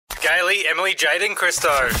Gailey, Emily, Jade and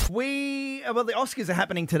Christo. The Oscars are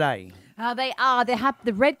happening today. They are.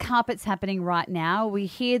 The red carpet's happening right now. We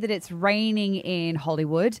hear that it's raining in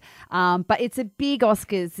Hollywood, but it's a big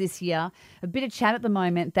Oscars this year. A bit of chat at the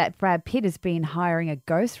moment that Brad Pitt has been hiring a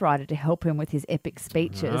ghostwriter to help him with his epic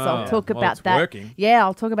speeches. I'll talk about that. Working. Yeah,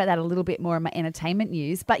 I'll talk about that a little bit more in my entertainment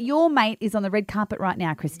news. But your mate is on the red carpet right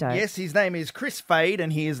now, Christo. Yes, his name is Chris Fade,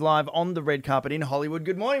 and he is live on the red carpet in Hollywood.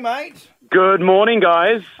 Good morning, mate. Good morning,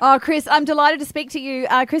 guys. Oh, Chris, I'm delighted to speak to you.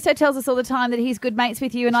 Christo tells us all the time that he's good mates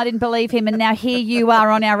with you, and I didn't believe him, and now here you are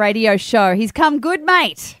on our radio show. He's come good,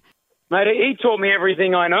 mate. Mate, he taught me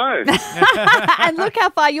everything I know. And look how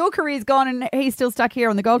far your career's gone, and he's still stuck here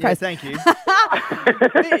on the Gold Yeah, Coast. thank you.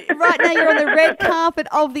 Right now you're on the red carpet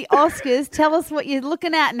of the Oscars. Tell us what you're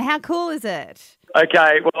looking at and how cool is it?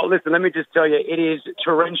 Okay, well, listen, let me just tell you, it is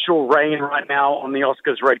torrential rain right now on the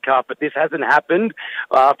Oscars red carpet. This hasn't happened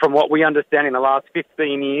from what we understand in the last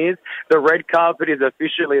 15 years. The red carpet is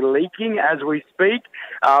officially leaking as we speak.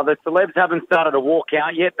 The celebs haven't started to walk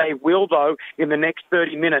out yet. They will, though, in the next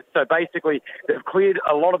 30 minutes. So basically, they've cleared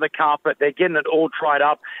a lot of the carpet. They're getting it all dried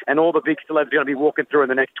up, and all the big celebs are going to be walking through in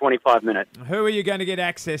the next 25 minutes. Who are you going to get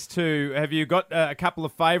access to? Have you got a couple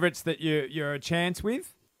of favourites that you're a chance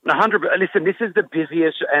with? 100. Listen, this is the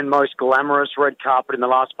busiest and most glamorous red carpet in the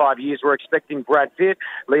last 5 years. We're expecting Brad Pitt,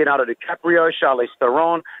 Leonardo DiCaprio, Charlize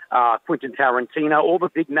Theron, Quentin Tarantino. All the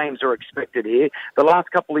big names are expected here. The last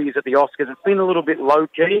couple of years at the Oscars, it's been a little bit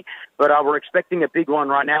low-key, but we're expecting a big one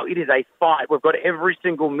right now. It is a fight. We've got every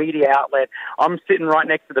single media outlet. I'm sitting right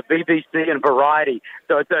next to the BBC and Variety.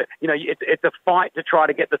 So it's a fight to try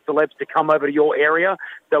to get the celebs to come over to your area.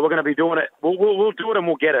 So we're going to be doing it. We'll do it and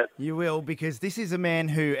we'll get it. You will, because this is a man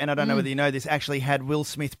who, and I don't know whether you know this, actually had Will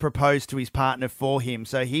Smith propose to his partner for him.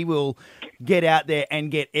 So he will get out there and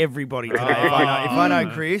get everybody today. If I know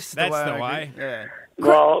Chris. That's the way. Yeah.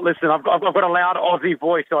 Well, listen, I've got a loud Aussie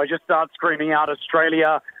voice, so I just start screaming out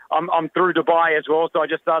Australia. I'm through Dubai as well, so I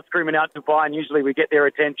just start screaming out Dubai, and usually we get their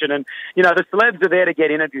attention. And, the celebs are there to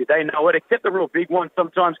get interviewed. They know it, except the real big ones.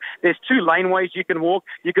 Sometimes there's two laneways you can walk.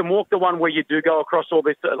 You can walk the one where you do go across all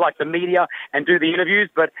this, like the media, and do the interviews.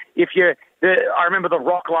 But I remember The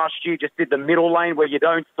Rock last year just did the middle lane where you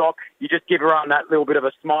don't stop. You just give everyone that little bit of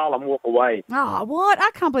a smile and walk away. Oh, what? I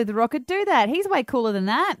can't believe The Rock could do that. He's way cooler than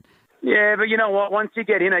that. Yeah, but you know what? Once you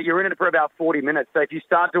get in it, you're in it for about 40 minutes. So if you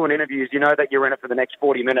start doing interviews, you know that you're in it for the next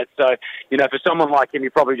 40 minutes. So, for someone like him, you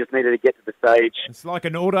probably just needed to get to the stage. It's like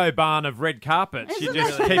an autobahn of red carpets. You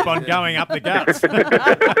just keep on going up the guts.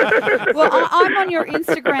 Well, I'm on your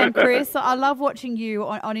Instagram, Chris. I love watching you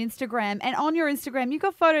on Instagram. And on your Instagram, you've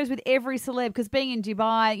got photos with every celeb, because being in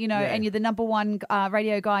Dubai, and you're the number one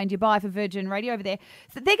radio guy in Dubai for Virgin Radio over there,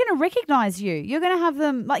 so they're going to recognise you. You're going to have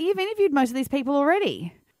them, like, you've interviewed most of these people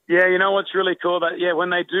already. Yeah, you know what's really cool? That when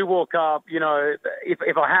they do walk up,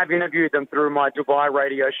 if I have interviewed them through my Dubai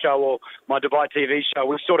radio show or my Dubai TV show,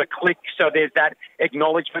 we sort of click, so there's that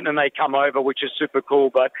acknowledgement and they come over, which is super cool.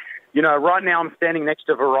 But, right now I'm standing next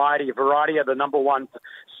to Variety. Variety are the number one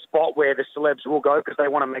spot where the celebs will go because they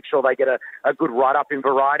want to make sure they get a good write-up in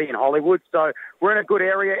Variety in Hollywood. So we're in a good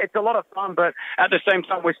area. It's a lot of fun, but at the same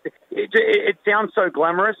time, it sounds so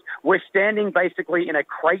glamorous. We're standing basically in a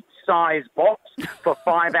crate-sized box for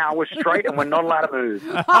 5 hours straight, and we're not allowed to move.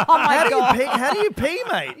 Oh, my God. How do you pee,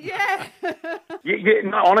 mate? Yeah.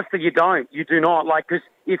 No, honestly, you don't. You do not. Because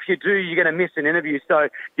if you do, you're going to miss an interview. So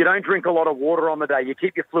you don't drink a lot of water on the day. You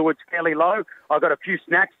keep your fluids fairly low. I've got a few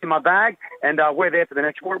snacks in my bag, and we're there for the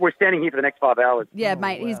next. We're standing here for the next 5 hours. Yeah,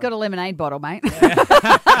 mate. Wow. He's got a lemonade bottle, mate. All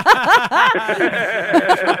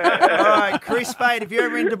right, Chris Fade, if you're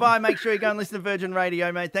ever in Dubai, make sure you go and listen to Virgin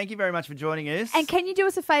Radio, mate. Thank you very much for joining us. And can you do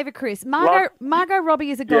us a favour, Chris? Margot Robbie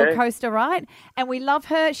is a Gold Coaster, right? And we love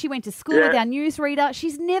her. She went to school with our newsreader.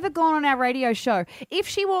 She's never gone on our radio show. If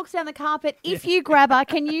she walks down the carpet, if you grab her,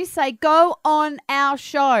 can you say, go on our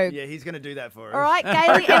show? Yeah, he's going to do that for us. All right,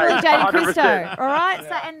 Gailey, Emily, Jade and Christo. All right?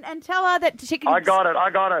 So, and tell her that she can... I got it.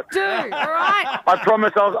 Do, all right? I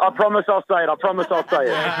promise I'll say it. I promise I'll say it.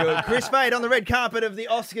 Yeah, good. Chris Fade on the red carpet of the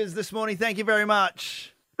Oscars this morning. Thank you very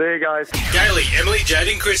much. There you guys. Gailey, Emily, Jade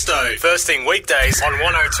and Christo. First thing weekdays on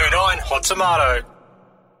 1029 Hot Tomato.